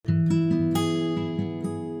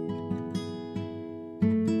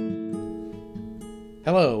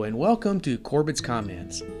Hello and welcome to Corbett's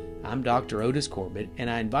Comments. I'm Dr. Otis Corbett and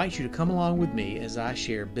I invite you to come along with me as I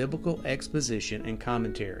share biblical exposition and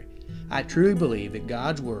commentary. I truly believe that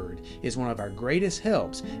God's Word is one of our greatest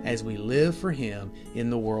helps as we live for Him in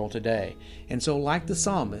the world today. And so, like the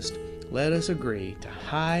psalmist, let us agree to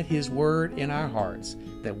hide His Word in our hearts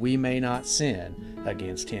that we may not sin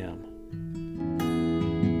against Him.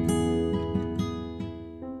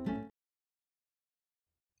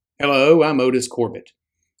 Hello, I'm Otis Corbett,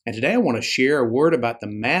 and today I want to share a word about the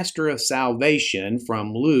Master of Salvation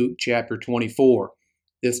from Luke chapter 24.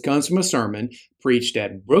 This comes from a sermon preached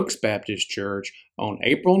at Brooks Baptist Church on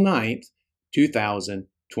April 9th,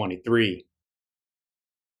 2023.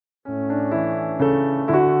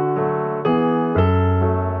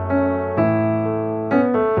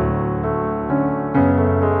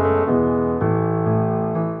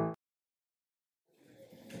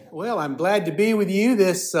 Well, I'm glad to be with you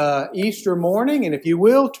this Easter morning, and if you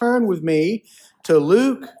will, turn with me to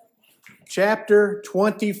Luke chapter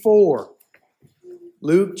 24.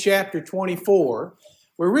 Luke chapter 24.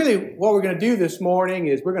 What we're going to do this morning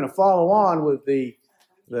is we're going to follow on with the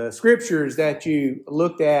scriptures that you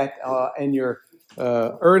looked at in your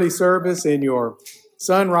early service, in your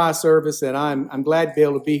sunrise service, and I'm glad to be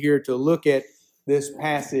able to be here to look at this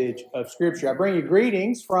passage of scripture. I bring you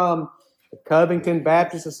greetings from the Covington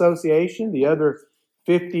Baptist Association, the other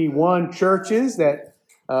 51 churches that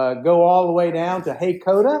go all the way down to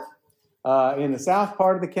Hakota in the south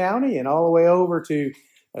part of the county, and all the way over to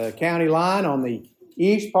county line on the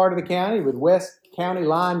east part of the county with West County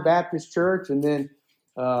Line Baptist Church, and then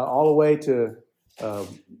all the way to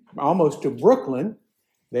almost to Brooklyn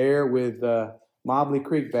there with Mobley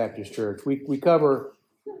Creek Baptist Church. We cover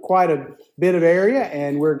quite a bit of area,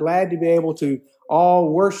 and we're glad to be able to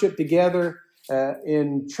all worship together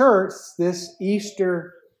in church this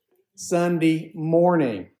Easter Sunday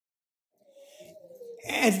morning.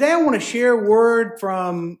 And today I want to share a word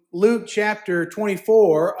from Luke chapter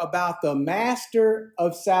 24 about the Master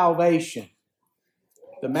of Salvation.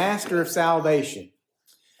 The Master of Salvation.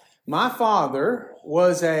 My father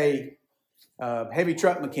was a heavy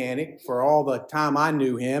truck mechanic for all the time I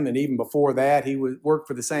knew him, and even before that, he worked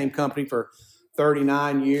for the same company for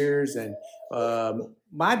 39 years. And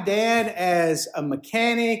my dad, as a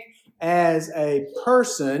mechanic, as a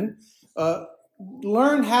person,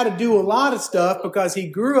 learned how to do a lot of stuff because he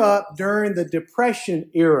grew up during the Depression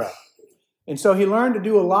era. And so he learned to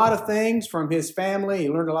do a lot of things from his family. He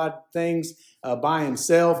learned a lot of things by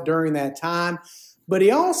himself during that time. But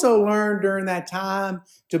he also learned during that time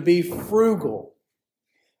to be frugal.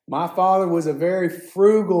 My father was a very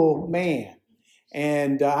frugal man.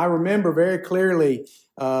 And I remember very clearly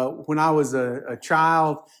when I was a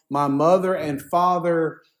child, my mother and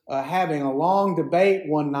father having a long debate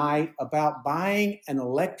one night about buying an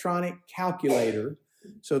electronic calculator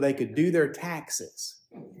so they could do their taxes.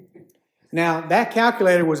 Now, that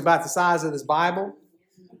calculator was about the size of this Bible,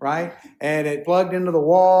 right? And it plugged into the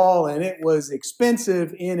wall, and it was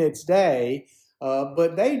expensive in its day.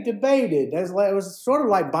 But they debated. It was sort of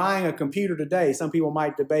like buying a computer today. Some people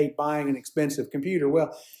might debate buying an expensive computer.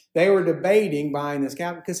 Well, they were debating buying this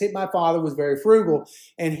calculator because my father was very frugal,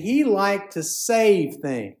 and he liked to save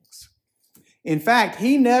things. In fact,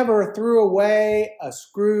 he never threw away a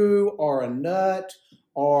screw or a nut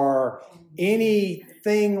or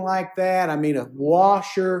anything like that. I mean, a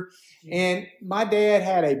washer. And my dad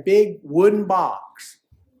had a big wooden box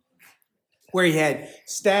where he had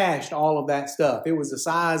stashed all of that stuff. It was the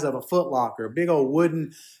size of a footlocker, a big old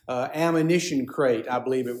wooden ammunition crate, I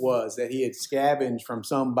believe it was, that he had scavenged from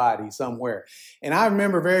somebody somewhere. And I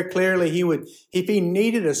remember very clearly if he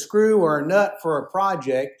needed a screw or a nut for a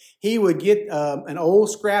project, he would get an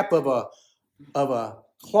old scrap of a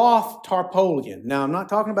cloth tarpaulin. Now, I'm not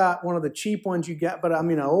talking about one of the cheap ones you got, but I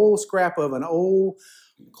mean an old scrap of an old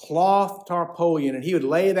cloth tarpaulin, and he would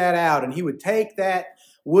lay that out, and he would take that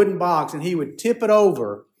wooden box and he would tip it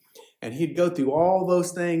over, and he'd go through all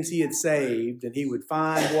those things he had saved, and he would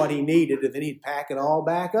find what he needed, and then he'd pack it all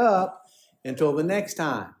back up until the next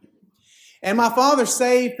time. And my father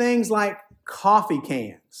saved things like coffee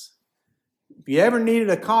cans. If you ever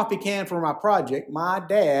needed a coffee can for my project, my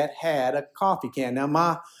dad had a coffee can. Now,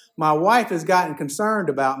 my wife has gotten concerned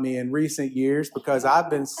about me in recent years because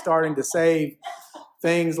I've been starting to save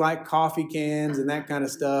things like coffee cans and that kind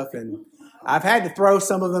of stuff, and I've had to throw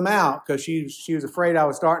some of them out because she was afraid I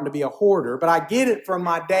was starting to be a hoarder. But I get it from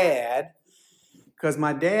my dad because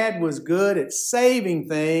my dad was good at saving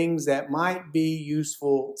things that might be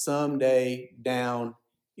useful someday down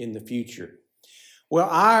in the future. Well,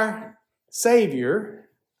 our Savior,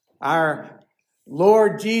 our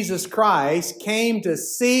Lord Jesus Christ came to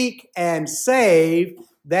seek and save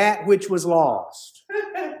that which was lost.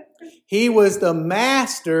 He was the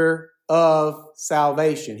master of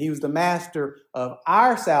salvation. He was the master of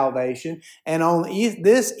our salvation. And on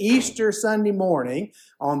this Easter Sunday morning,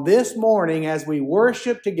 on this morning as we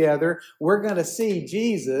worship together, we're going to see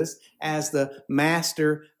Jesus as the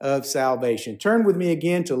master of salvation. Turn with me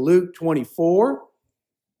again to Luke 24.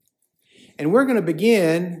 And we're going to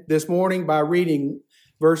begin this morning by reading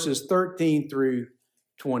verses 13 through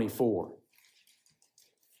 24.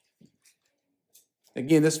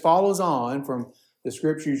 Again, this follows on from the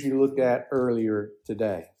scriptures you looked at earlier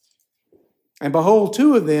today. And behold,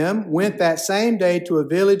 two of them went that same day to a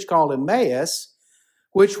village called Emmaus,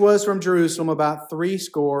 which was from Jerusalem about 80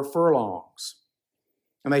 furlongs.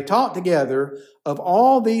 And they talked together of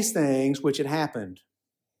all these things which had happened.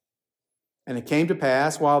 And it came to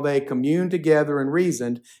pass, while they communed together and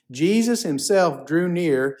reasoned, Jesus himself drew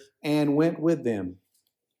near and went with them.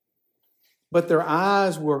 But their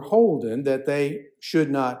eyes were holden that they should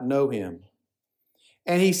not know him.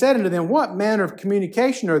 And he said unto them, What manner of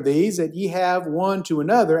communication are these that ye have one to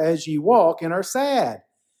another as ye walk and are sad?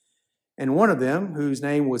 And one of them, whose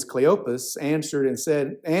name was Cleopas, answering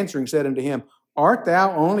said unto him, Art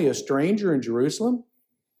thou only a stranger in Jerusalem?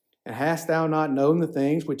 And hast thou not known the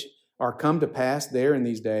things which are come to pass there in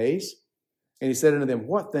these days? And he said unto them,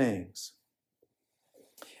 What things?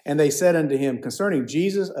 And they said unto him, Concerning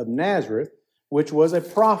Jesus of Nazareth, which was a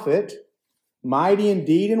prophet, mighty in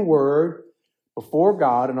deed and word, before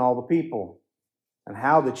God and all the people, and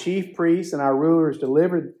how the chief priests and our rulers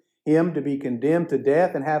delivered him to be condemned to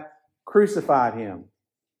death and have crucified him.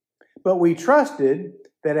 But we trusted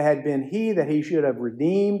that it had been he that he should have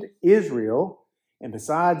redeemed Israel. And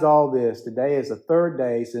besides all this, today is the third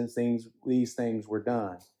day since these things were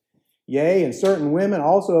done. Yea, and certain women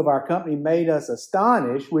also of our company made us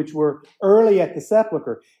astonished, which were early at the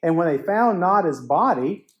sepulchre. And when they found not his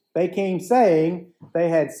body, they came saying they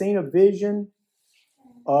had seen a vision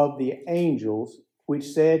of the angels, which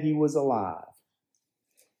said he was alive.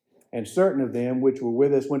 And certain of them which were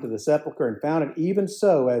with us went to the sepulchre and found it even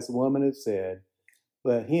so as the woman had said,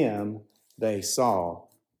 but him they saw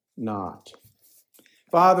not.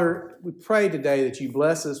 Father, we pray today that you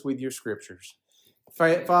bless us with your scriptures.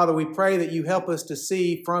 Father, we pray that you help us to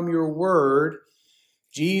see from your word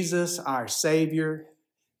Jesus, our Savior,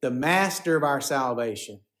 the master of our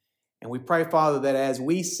salvation. And we pray, Father, that as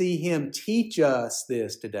we see him teach us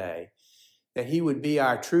this today, that he would be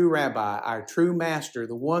our true rabbi, our true master,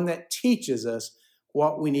 the one that teaches us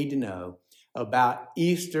what we need to know about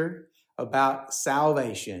Easter, about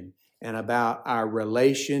salvation, and about our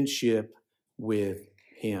relationship with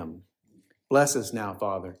him. Bless us now,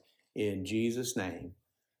 Father, in Jesus' name.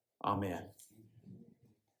 Amen.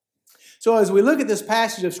 So as we look at this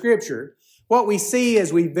passage of Scripture, what we see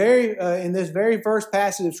as in this very first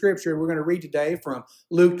passage of Scripture we're going to read today from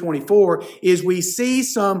Luke 24 is we see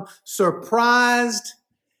some surprised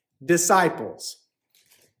disciples.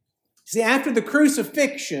 See, after the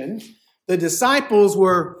crucifixion, the disciples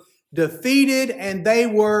were defeated and they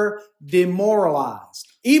were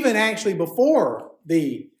demoralized. Even actually before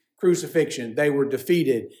the crucifixion, they were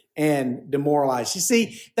defeated and demoralized. You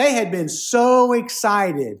see, they had been so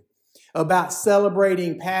excited about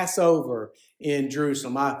celebrating Passover in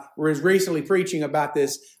Jerusalem. I was recently preaching about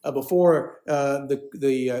this before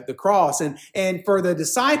the cross. And for the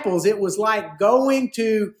disciples, it was like going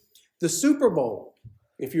to the Super Bowl,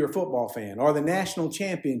 if you're a football fan, or the national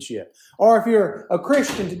championship. Or if you're a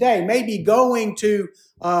Christian today, maybe going to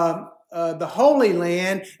the Holy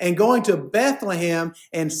Land and going to Bethlehem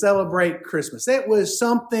and celebrate Christmas. It was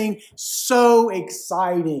something so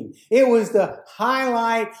exciting. It was the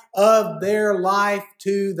highlight of their life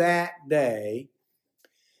to that day.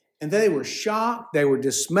 And they were shocked, they were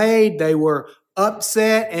dismayed, they were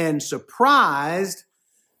upset and surprised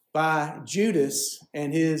by Judas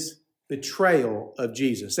and his betrayal of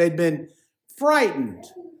Jesus. They'd been frightened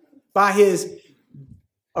by his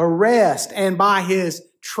arrest and by his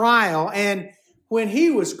trial. And when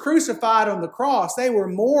he was crucified on the cross, they were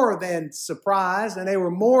more than surprised and they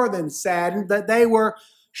were more than saddened that they were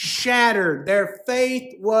shattered. Their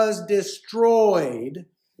faith was destroyed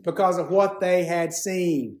because of what they had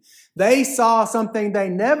seen. They saw something they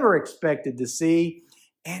never expected to see,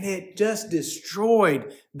 and it just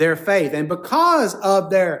destroyed their faith. And because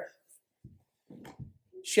of their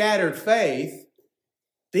shattered faith,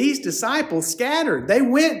 these disciples scattered. They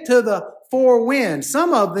went to the four winds.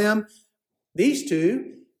 Some of them, these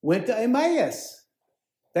two, went to Emmaus.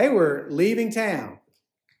 They were leaving town.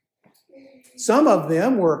 Some of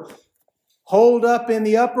them were holed up in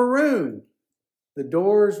the upper room. The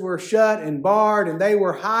doors were shut and barred, and they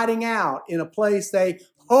were hiding out in a place they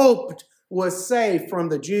hoped was safe from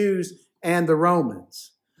the Jews and the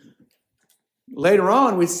Romans. Later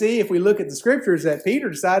on, we see, if we look at the scriptures, that Peter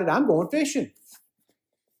decided, I'm going fishing.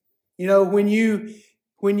 You know, when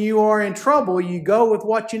you are in trouble, you go with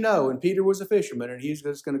what you know. And Peter was a fisherman, and he's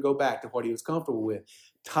just going to go back to what he was comfortable with.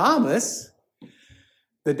 Thomas,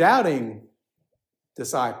 the doubting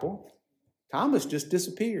disciple, Thomas just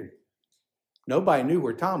disappeared. Nobody knew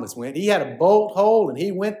where Thomas went. He had a bolt hole, and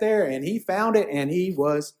he went there, and he found it, and he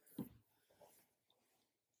was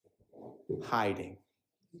hiding.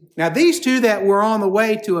 Now, these two that were on the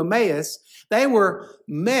way to Emmaus, they were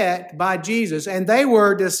met by Jesus, and they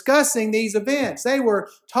were discussing these events. They were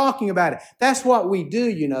talking about it. That's what we do,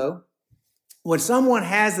 you know. When someone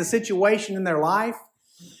has a situation in their life,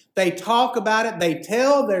 they talk about it, they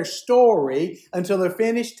tell their story until they're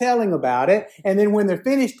finished telling about it, and then when they're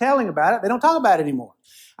finished telling about it, they don't talk about it anymore.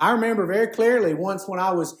 I remember very clearly once when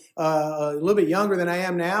I was a little bit younger than I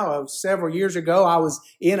am now, several years ago, I was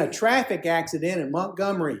in a traffic accident in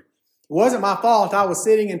Montgomery. It wasn't my fault. I was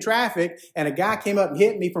sitting in traffic, and a guy came up and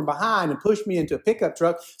hit me from behind and pushed me into a pickup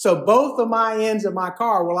truck. So both of my ends of my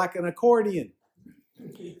car were like an accordion.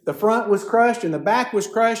 The front was crushed and the back was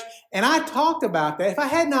crushed. And I talked about that. If I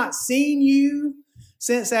had not seen you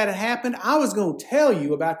since that had happened, I was going to tell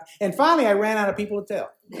you about it. And finally, I ran out of people to tell.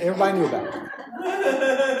 Everybody knew about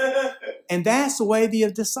it. And that's the way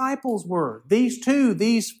the disciples were. These two,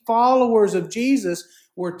 these followers of Jesus,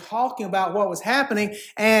 were talking about what was happening.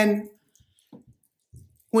 And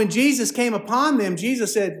when Jesus came upon them,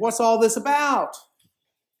 Jesus said, "What's all this about?"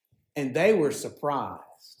 And they were surprised.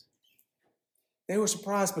 They were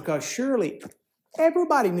surprised because surely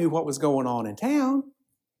everybody knew what was going on in town.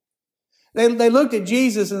 They looked at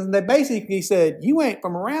Jesus and they basically said, "You ain't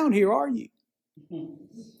from around here, are you?"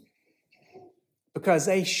 Because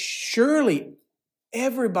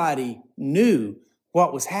everybody knew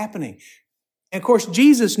what was happening. And of course,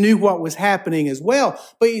 Jesus knew what was happening as well.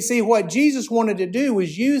 But you see, what Jesus wanted to do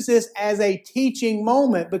was use this as a teaching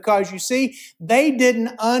moment because you see, they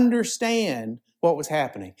didn't understand what was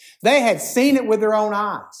happening. They had seen it with their own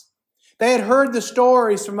eyes. They had heard the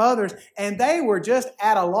stories from others, and they were just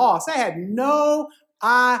at a loss. They had no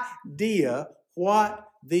idea what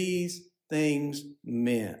these things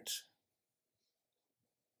meant.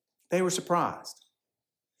 They were surprised.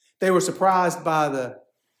 They were surprised by the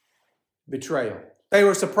betrayal. They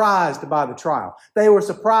were surprised by the trial. They were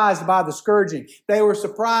surprised by the scourging. They were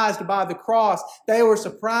surprised by the cross. They were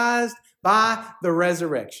surprised by the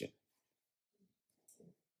resurrection.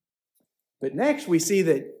 But next we see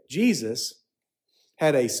that Jesus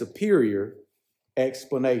had a superior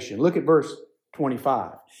explanation. Look at verse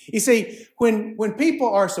 25. You see, when people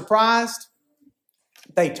are surprised,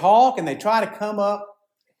 they talk and they try to come up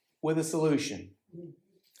with a solution.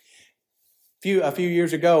 A few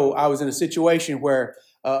years ago, I was in a situation where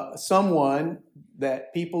someone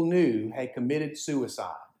that people knew had committed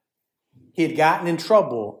suicide. He had gotten in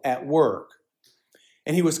trouble at work.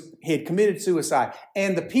 And he had committed suicide.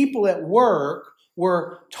 And the people at work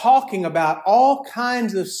were talking about all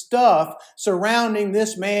kinds of stuff surrounding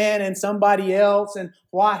this man and somebody else and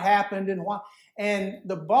what happened and why. And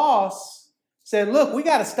the boss said, "Look, we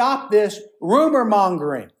got to stop this rumor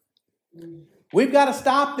mongering. We've got to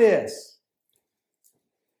stop this."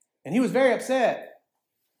 And he was very upset.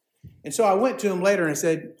 And so I went to him later and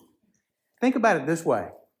said, "Think about it this way.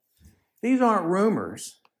 These aren't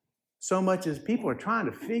rumors so much as people are trying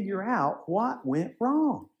to figure out what went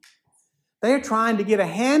wrong. They're trying to get a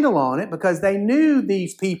handle on it because they knew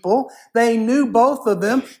these people. They knew both of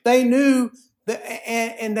them. They knew,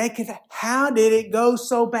 and they could, how did it go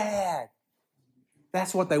so bad?"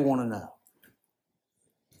 That's what they want to know.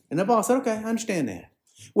 And the boss said, "Okay, I understand that."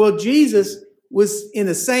 Well, Jesus was in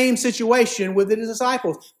the same situation with his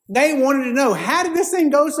disciples. They wanted to know, how did this thing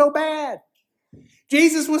go so bad?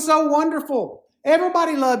 Jesus was so wonderful.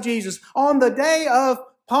 Everybody loved Jesus. On the day of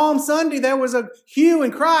Palm Sunday, there was a hue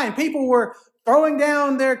and cry, and people were throwing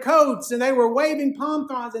down their coats, and they were waving palm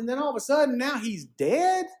fronds, and then all of a sudden, now he's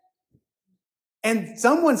dead? And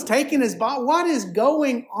someone's taking his body? What is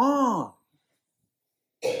going on?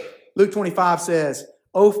 Luke 25 says,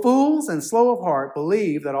 "O fools and slow of heart,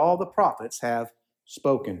 believe that all the prophets have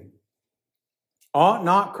spoken. Ought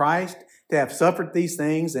not Christ to have suffered these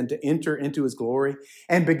things and to enter into his glory?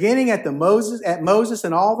 And beginning at Moses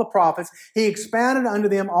and all the prophets, he expounded unto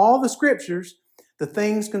them all the scriptures, the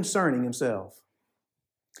things concerning himself.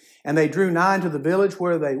 And they drew nigh to the village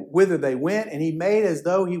whither they went, and he made as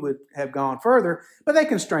though he would have gone further, but they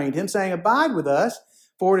constrained him, saying, Abide with us,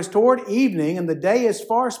 for it is toward evening, and the day is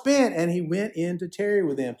far spent. And he went in to tarry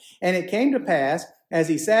with them. And it came to pass, as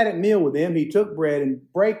he sat at meal with them, he took bread and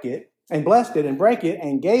brake it, and blessed it, and brake it,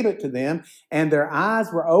 and gave it to them. And their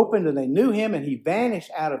eyes were opened, and they knew him, and he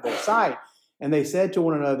vanished out of their sight. And they said to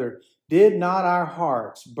one another, did not our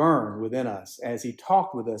hearts burn within us as he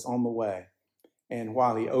talked with us on the way, and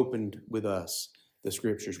while he opened with us the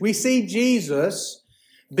Scriptures? We see Jesus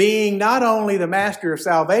being not only the master of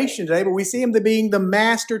salvation today, but we see him being the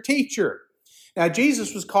master teacher. Now,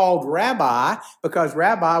 Jesus was called rabbi because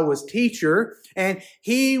rabbi was teacher, and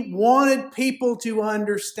he wanted people to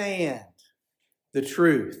understand the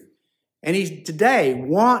truth. And he today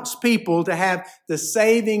wants people to have the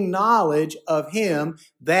saving knowledge of him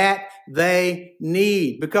that they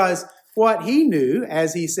need. Because what he knew,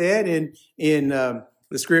 as he said in the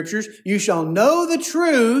Scriptures, you shall know the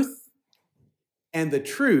truth, and the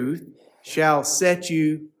truth shall set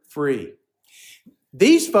you free.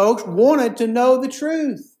 These folks wanted to know the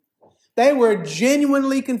truth. They were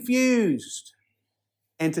genuinely confused.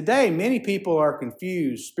 And today, many people are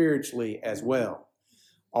confused spiritually as well.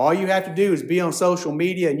 All you have to do is be on social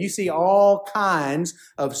media and you see all kinds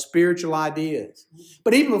of spiritual ideas.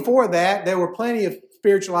 But even before that, there were plenty of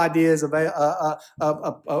spiritual ideas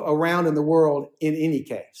around in the world in any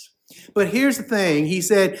case. But here's the thing. He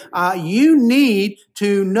said, you need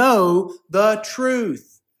to know the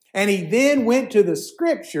truth. And he then went to the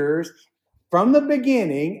Scriptures from the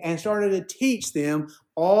beginning and started to teach them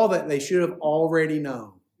all that they should have already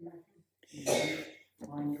known.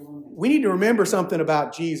 We need to remember something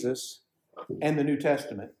about Jesus and the New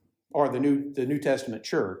Testament, or the New Testament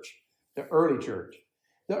church, the early church.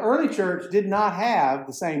 The early church did not have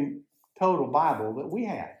the same total Bible that we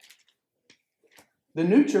had. The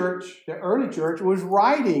new church, the early church, was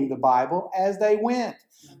writing the Bible as they went.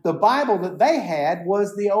 The Bible that they had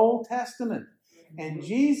was the Old Testament. And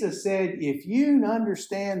Jesus said, if you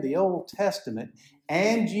understand the Old Testament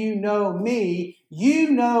and you know me,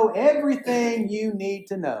 you know everything you need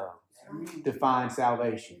to know to find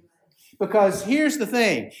salvation. Because here's the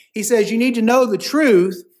thing. He says you need to know the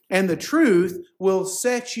truth, and the truth will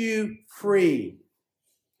set you free.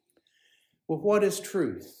 Well, what is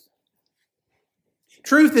truth?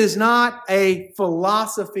 Truth is not a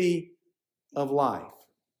philosophy of life.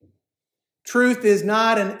 Truth is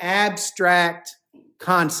not an abstract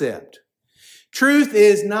concept. Truth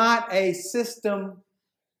is not a system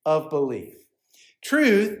of belief.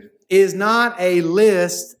 Truth is not a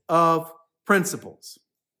list of principles.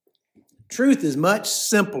 Truth is much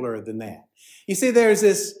simpler than that. You see, there's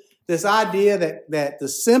this idea that the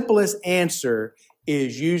simplest answer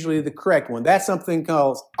is usually the correct one. That's something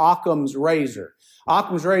called Occam's razor.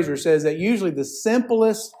 Occam's razor says that usually the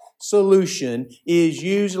simplest solution is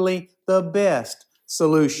usually the best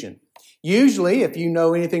solution. Usually, if you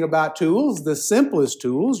know anything about tools, the simplest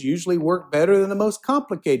tools usually work better than the most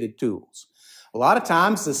complicated tools. A lot of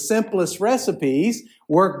times, the simplest recipes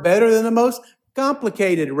work better than the most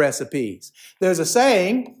complicated recipes. There's a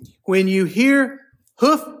saying, when you hear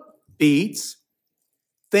hoof beats,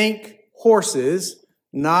 think horses,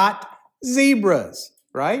 not zebras,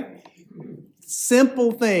 right?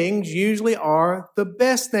 Simple things usually are the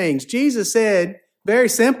best things. Jesus said very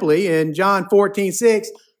simply in John 14:6,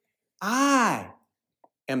 I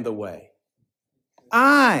am the way.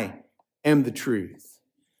 I am the truth.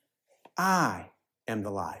 I am the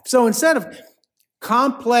life. So instead of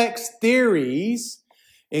complex theories,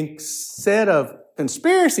 instead of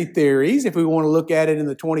conspiracy theories, if we want to look at it in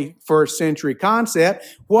the 21st century concept,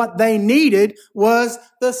 what they needed was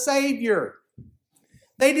the Savior.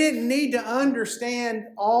 They didn't need to understand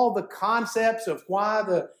all the concepts of why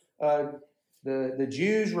the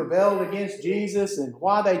Jews rebelled against Jesus and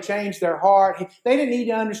why they changed their heart. They didn't need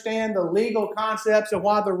to understand the legal concepts of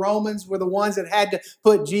why the Romans were the ones that had to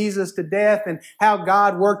put Jesus to death and how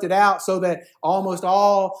God worked it out so that almost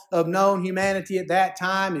all of known humanity at that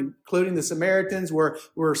time, including the Samaritans, were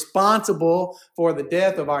responsible for the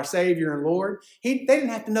death of our Savior and Lord. They didn't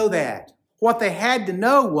have to know that. What they had to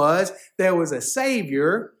know was there was a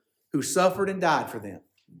Savior who suffered and died for them.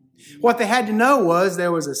 What they had to know was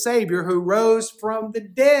there was a Savior who rose from the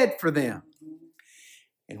dead for them.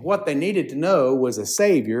 And what they needed to know was a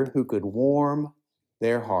Savior who could warm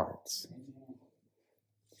their hearts.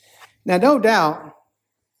 Now, no doubt,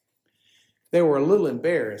 they were a little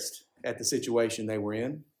embarrassed at the situation they were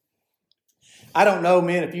in. I don't know,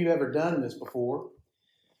 men, if you've ever done this before,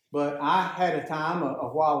 but I had a time a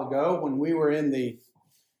while ago when we were in the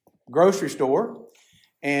grocery store,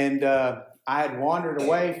 and I had wandered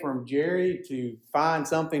away from Jerry to find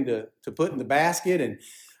something to put in the basket, and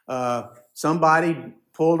somebody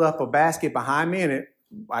pulled up a basket behind me, and it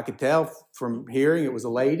I could tell from hearing it was a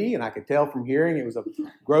lady, and I could tell from hearing it was a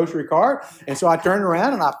grocery cart. And so I turned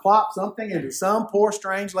around and I plopped something into some poor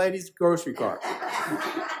strange lady's grocery cart.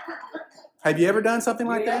 Have you ever done something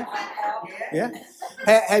like that? Yeah.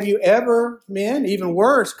 Have you ever, men, even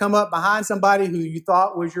worse, come up behind somebody who you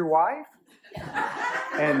thought was your wife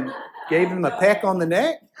and gave them a peck on the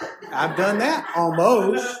neck? I've done that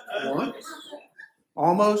almost once.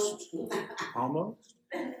 Almost.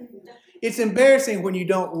 It's embarrassing when you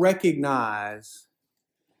don't recognize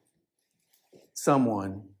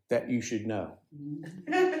someone that you should know.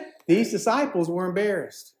 These disciples were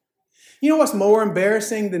embarrassed. You know what's more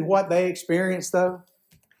embarrassing than what they experienced, though?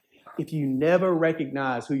 If you never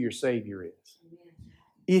recognize who your Savior is.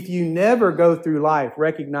 If you never go through life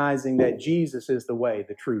recognizing that Jesus is the way,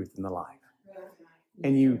 the truth, and the life.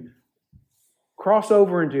 And you cross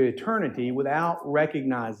over into eternity without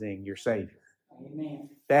recognizing your Savior. Amen.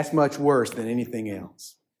 That's much worse than anything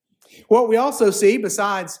else. What we also see,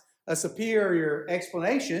 besides a superior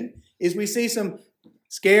explanation, is we see some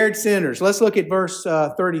scared sinners. Let's look at verse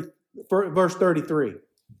 33.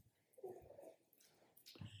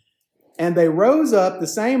 And they rose up the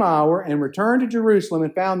same hour and returned to Jerusalem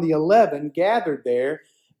and found the 11 gathered there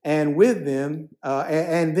and with them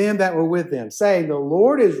and them that were with them, saying, The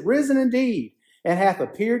Lord is risen indeed and hath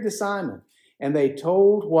appeared to Simon. And they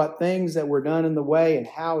told what things that were done in the way and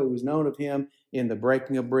how it was known of him in the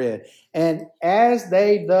breaking of bread. And as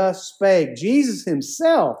they thus spake, Jesus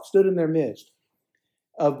himself stood in their midst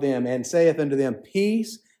of them and saith unto them,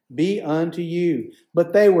 Peace be unto you.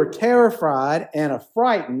 But they were terrified and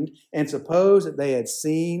affrighted and supposed that they had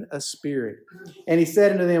seen a spirit. And he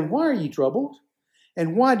said unto them, Why are ye troubled?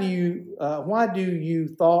 And why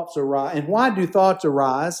do thoughts arise? And why do thoughts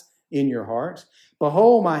arise in your hearts?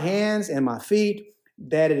 Behold my hands and my feet,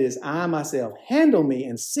 that it is I myself. Handle me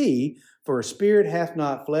and see, for a spirit hath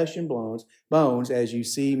not flesh and bones, as you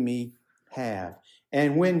see me have.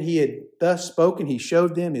 And when he had thus spoken, he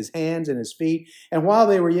showed them his hands and his feet. And while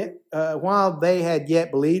they had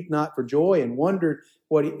yet believed not for joy and wondered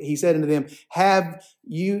what he said unto them, Have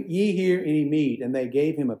ye here any meat? And they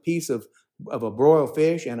gave him a piece of a broiled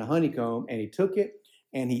fish and a honeycomb, and he took it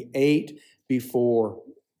and he ate before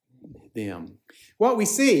them. What we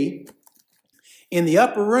see in the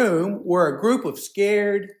upper room were a group of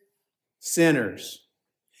scared sinners.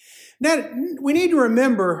 Now, we need to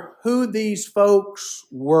remember who these folks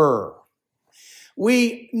were.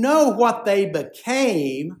 We know what they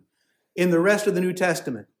became in the rest of the New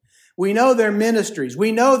Testament. We know their ministries.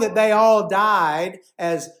 We know that they all died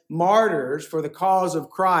as martyrs for the cause of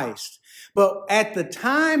Christ. But at the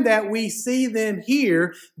time that we see them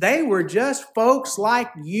here, they were just folks like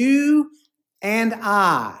you and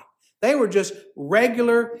I. They were just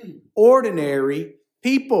regular, ordinary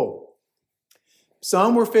people.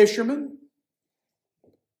 Some were fishermen.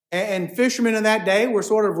 And fishermen in that day were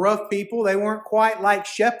sort of rough people. They weren't quite like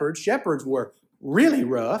shepherds. Shepherds were really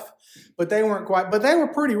rough, but they were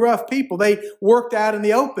pretty rough people. They worked out in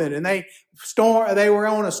the open and they were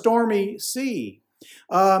on a stormy sea.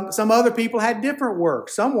 Some other people had different work.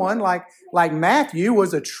 Someone like Matthew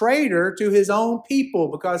was a traitor to his own people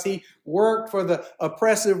because he worked for the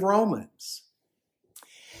oppressive Romans.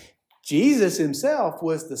 Jesus himself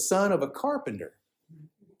was the son of a carpenter.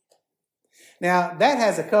 Now, that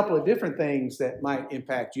has a couple of different things that might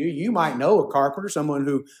impact you. You might know a carpenter, someone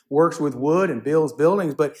who works with wood and builds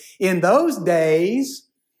buildings. But in those days,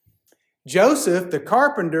 Joseph, the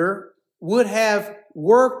carpenter, would have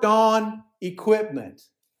worked on equipment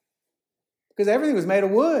because everything was made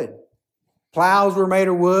of wood. Plows were made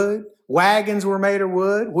of wood. Wagons were made of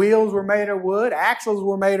wood. Wheels were made of wood. Axles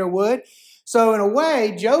were made of wood. So in a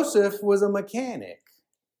way, Joseph was a mechanic,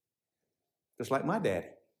 just like my daddy.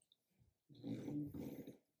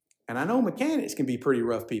 And I know mechanics can be pretty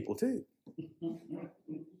rough people too.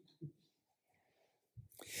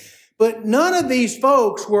 But none of these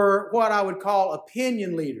folks were what I would call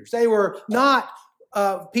opinion leaders. They were not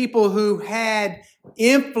people who had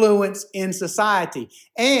influence in society.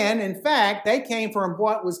 And in fact, they came from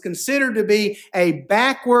what was considered to be a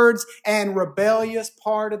backwards and rebellious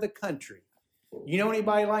part of the country. You know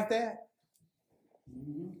anybody like that?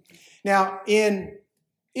 Now, in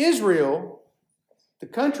Israel, the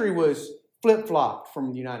country was flip-flopped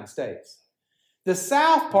from the United States. The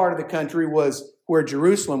south part of the country was where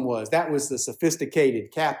Jerusalem was. That was the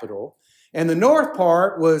sophisticated capital. And the north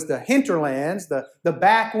part was the hinterlands, the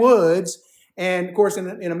backwoods. And, of course,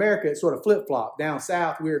 in America, it's sort of flip-flopped. Down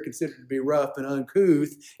south, we are considered to be rough and uncouth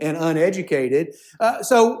and uneducated.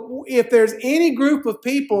 So if there's any group of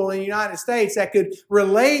people in the United States that could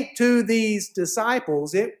relate to these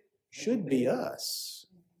disciples, it should be us.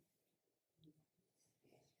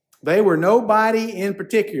 They were nobody in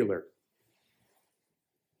particular.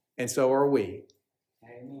 And so are we.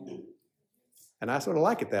 Amen. And I sort of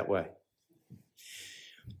like it that way.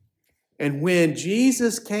 And when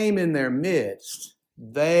Jesus came in their midst,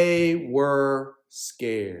 they were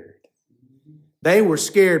scared. They were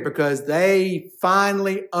scared because they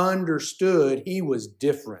finally understood he was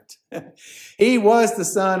different. He was the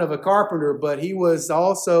son of a carpenter, but he was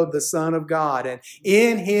also the Son of God. And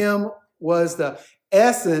in him was the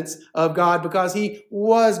essence of God because he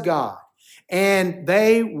was God. And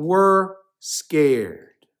they were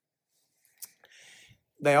scared.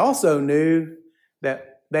 They also knew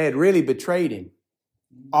that they had really betrayed him.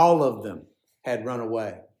 All of them had run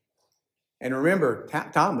away. And remember,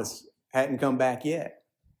 Thomas hadn't come back yet.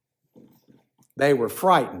 They were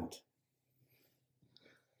frightened.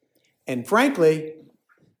 And frankly,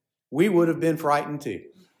 we would have been frightened too.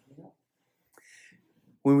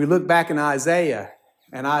 When we look back in Isaiah,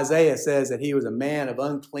 and Isaiah says that he was a man of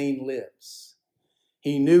unclean lips.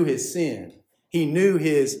 He knew his sin. He knew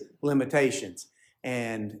his limitations.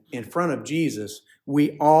 And in front of Jesus,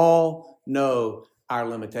 we all know our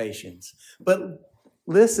limitations. But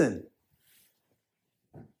listen,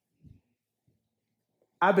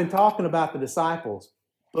 I've been talking about the disciples,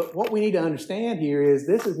 but what we need to understand here is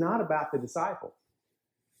this is not about the disciples.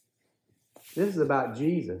 This is about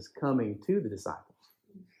Jesus coming to the disciples.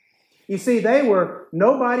 You see, they were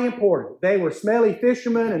nobody important. They were smelly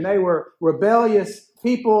fishermen, and they were rebellious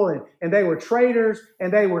people, and they were traitors,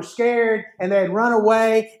 and they were scared, and they had run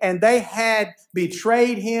away, and they had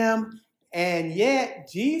betrayed him, and yet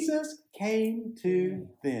Jesus came to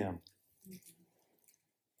them.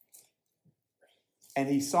 And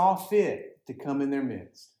he saw fit to come in their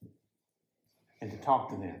midst and to talk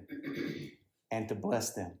to them and to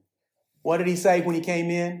bless them. What did he say when he came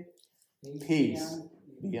in? Peace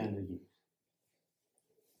be unto you.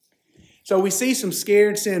 So we see some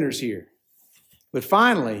scared sinners here. But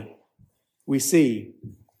finally, we see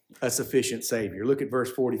a sufficient Savior. Look at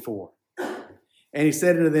verse 44. And he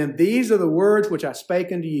said unto them, These are the words which I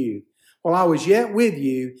spake unto you, while I was yet with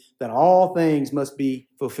you, that all things must be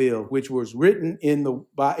fulfilled, which was written in the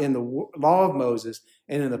law of Moses,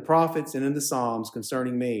 and in the prophets, and in the Psalms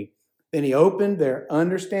concerning me. Then he opened their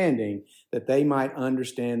understanding, that they might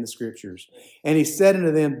understand the Scriptures. And he said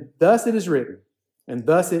unto them, Thus it is written, and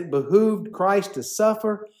thus it behooved Christ to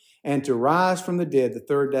suffer, and to rise from the dead the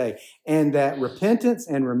third day, and that repentance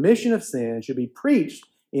and remission of sin should be preached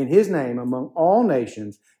in his name among all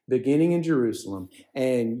nations, beginning in Jerusalem,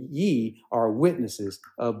 and ye are witnesses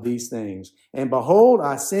of these things. And behold,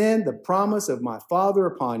 I send the promise of my Father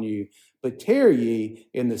upon you, but tarry ye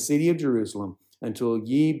in the city of Jerusalem until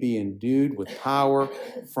ye be endued with power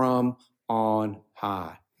from on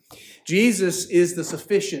high. Jesus is the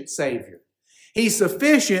sufficient Savior. He's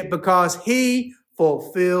sufficient because he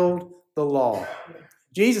fulfilled the law.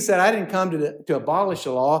 Jesus said, I didn't come to abolish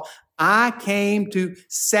the law. I came to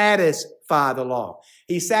satisfy the law.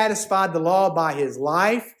 He satisfied the law by his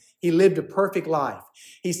life. He lived a perfect life.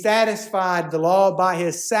 He satisfied the law by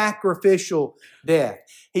his sacrificial death.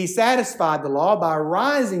 He satisfied the law by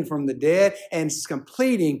rising from the dead and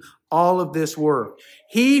completing all of this work.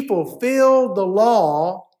 He fulfilled the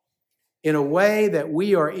law in a way that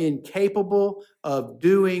we are incapable of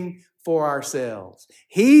doing for ourselves.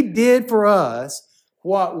 He did for us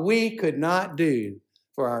what we could not do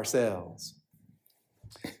for ourselves.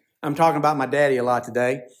 I'm talking about my daddy a lot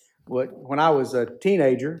today. When I was a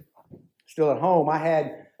teenager, still at home, I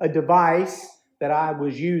had a device that I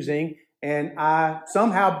was using, and I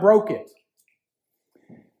somehow broke it.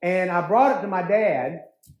 And I brought it to my dad,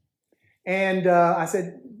 and I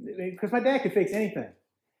said, because my dad could fix anything.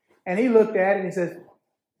 And he looked at it and he says,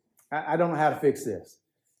 I don't know how to fix this.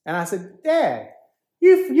 And I said, Dad,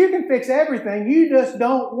 you can fix everything. You just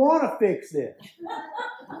don't want to fix this.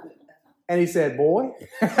 And he said, boy.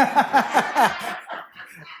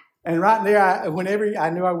 And right there, I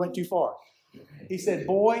knew I went too far. He said,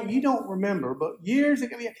 boy, you don't remember, but years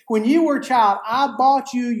ago, when you were a child, I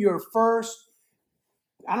bought you your first,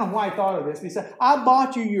 I don't know why he thought of this, but he said, I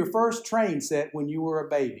bought you your first train set when you were a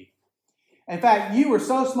baby. In fact, you were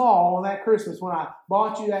so small on that Christmas when I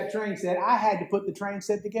bought you that train set, I had to put the train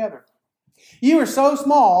set together. You were so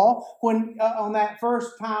small when on that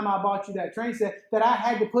first time I bought you that train set that I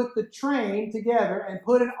had to put the train together and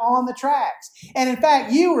put it on the tracks. And in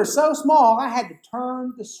fact, you were so small, I had to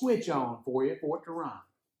turn the switch on for you for it to run.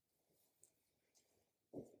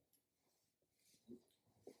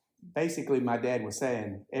 Basically, my dad was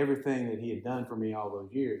saying everything that he had done for me all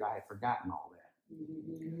those years, I had forgotten all that.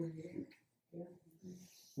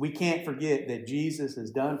 We can't forget that Jesus has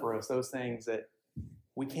done for us those things that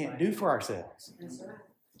we can't do for ourselves.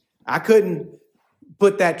 I couldn't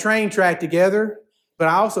put that train track together, but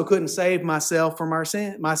I also couldn't save myself from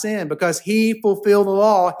my sin because He fulfilled the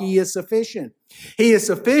law. He is sufficient. He is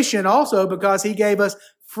sufficient also because He gave us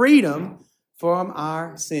freedom from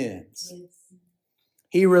our sins.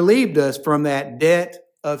 He relieved us from that debt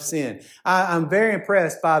of sin. I'm very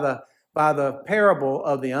impressed by the parable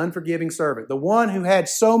of the unforgiving servant, the one who had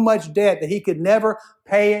so much debt that he could never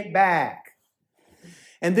pay it back.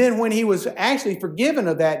 And then when he was actually forgiven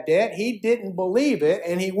of that debt, he didn't believe it,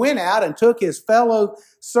 and he went out and took his fellow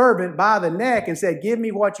servant by the neck and said, "Give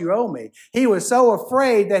me what you owe me." He was so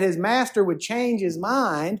afraid that his master would change his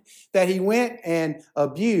mind that he went and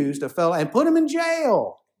abused a fellow and put him in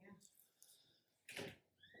jail.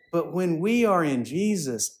 But when we are in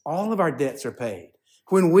Jesus, all of our debts are paid.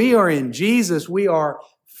 When we are in Jesus, we are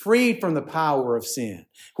freed from the power of sin.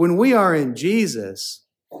 When we are in Jesus,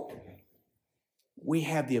 we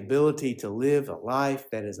have the ability to live a life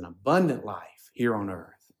that is an abundant life here on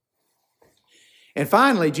earth. And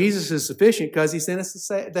finally, Jesus is sufficient because He sent us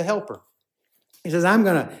the Helper. He says, "I'm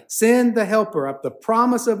going to send the Helper up. The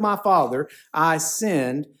promise of my Father I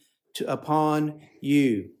send upon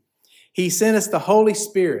you." He sent us the Holy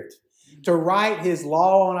Spirit to write His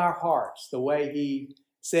law on our hearts the way He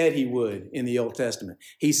said He would in the Old Testament.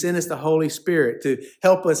 He sent us the Holy Spirit to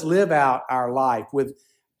help us live out our life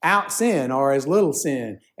without sin or as little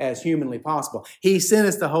sin as humanly possible. He sent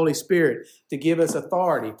us the Holy Spirit to give us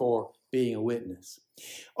authority for being a witness.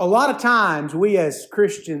 A lot of times we as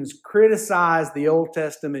Christians criticize the Old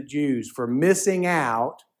Testament Jews for missing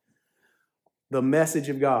out the message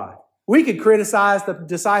of God. We could criticize the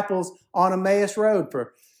disciples on Emmaus Road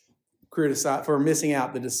for missing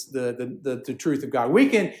out the truth of God. We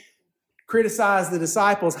can criticize the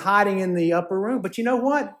disciples hiding in the upper room, but you know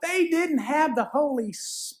what? They didn't have the Holy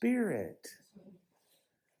Spirit.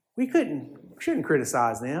 We shouldn't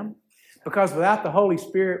criticize them because without the Holy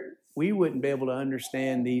Spirit, we wouldn't be able to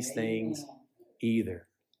understand these things either.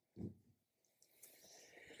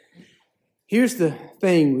 Here's the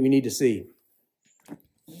thing we need to see.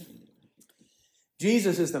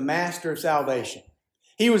 Jesus is the master of salvation.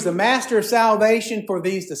 He was the master of salvation for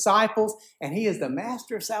these disciples, and He is the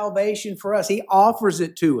master of salvation for us. He offers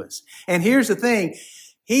it to us. And here's the thing.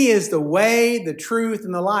 He is the way, the truth,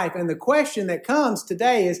 and the life. And the question that comes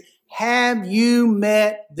today is, have you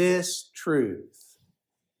met this truth?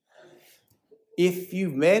 If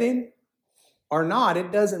you've met Him or not,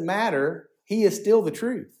 it doesn't matter. He is still the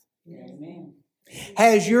truth. Amen.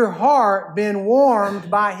 Has your heart been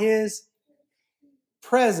warmed by His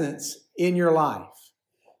presence in your life?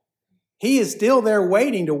 He is still there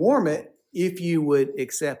waiting to warm it if you would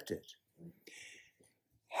accept it.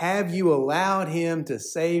 Have you allowed Him to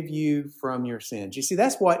save you from your sins? You see,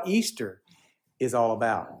 that's what Easter is all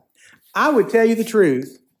about. I would tell you the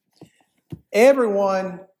truth.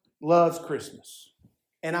 Everyone loves Christmas,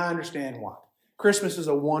 and I understand why. Christmas is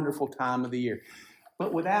a wonderful time of the year.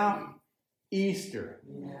 But without Easter,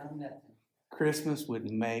 Christmas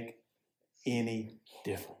wouldn't make any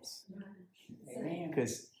difference.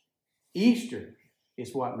 Because Easter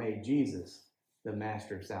is what made Jesus the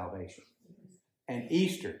master of salvation. And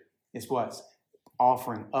Easter is what's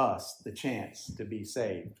offering us the chance to be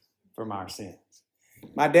saved from our sins.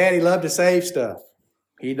 My daddy loved to save stuff.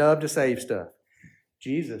 He loved to save stuff.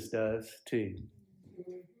 Jesus does too.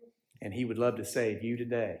 And He would love to save you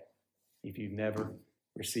today if you've never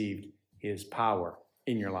received His power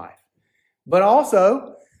in your life. But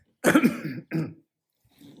also,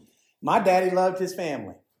 my daddy loved his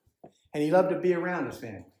family. And he loved to be around his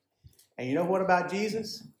family. And you know what about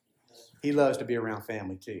Jesus? He loves to be around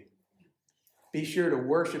family too. Be sure to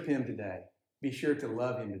worship Him today. Be sure to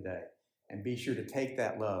love Him today. And be sure to take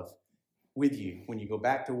that love with you when you go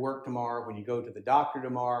back to work tomorrow, when you go to the doctor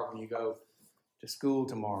tomorrow, when you go to school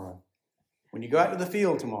tomorrow, when you go out to the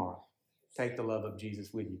field tomorrow. Take the love of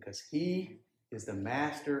Jesus with you because He is the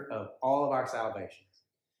master of all of our salvations.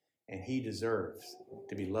 And He deserves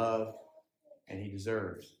to be loved, and He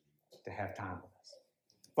deserves to have time with us.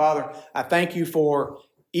 Father, I thank You for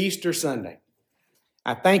Easter Sunday.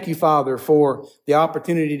 I thank You, Father, for the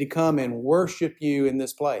opportunity to come and worship You in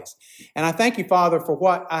this place. And I thank You, Father, for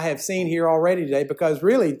what I have seen here already today, because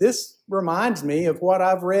really this reminds me of what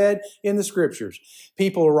I've read in the Scriptures.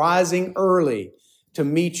 People rising early to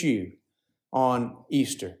meet You on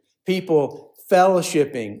Easter. People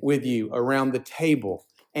fellowshipping with You around the table,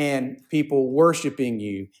 and people worshiping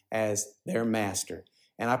You as their master.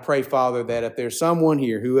 And I pray, Father, that if there's someone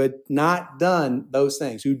here who had not done those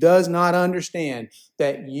things, who does not understand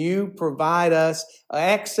that you provide us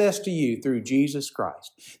access to you through Jesus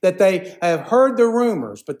Christ, that they have heard the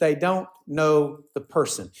rumors, but they don't know the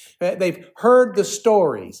person. They've heard the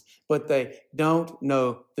stories, but they don't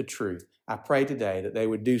know the truth. I pray today that they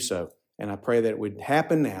would do so, and I pray that it would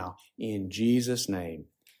happen now in Jesus' name.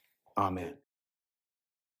 Amen.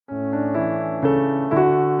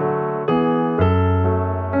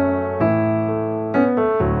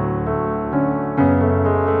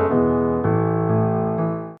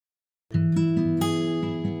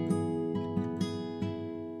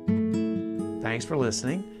 Thanks for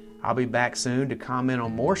listening. I'll be back soon to comment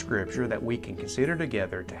on more scripture that we can consider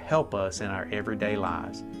together to help us in our everyday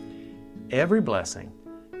lives. Every blessing.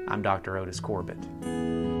 I'm Dr. Otis Corbett.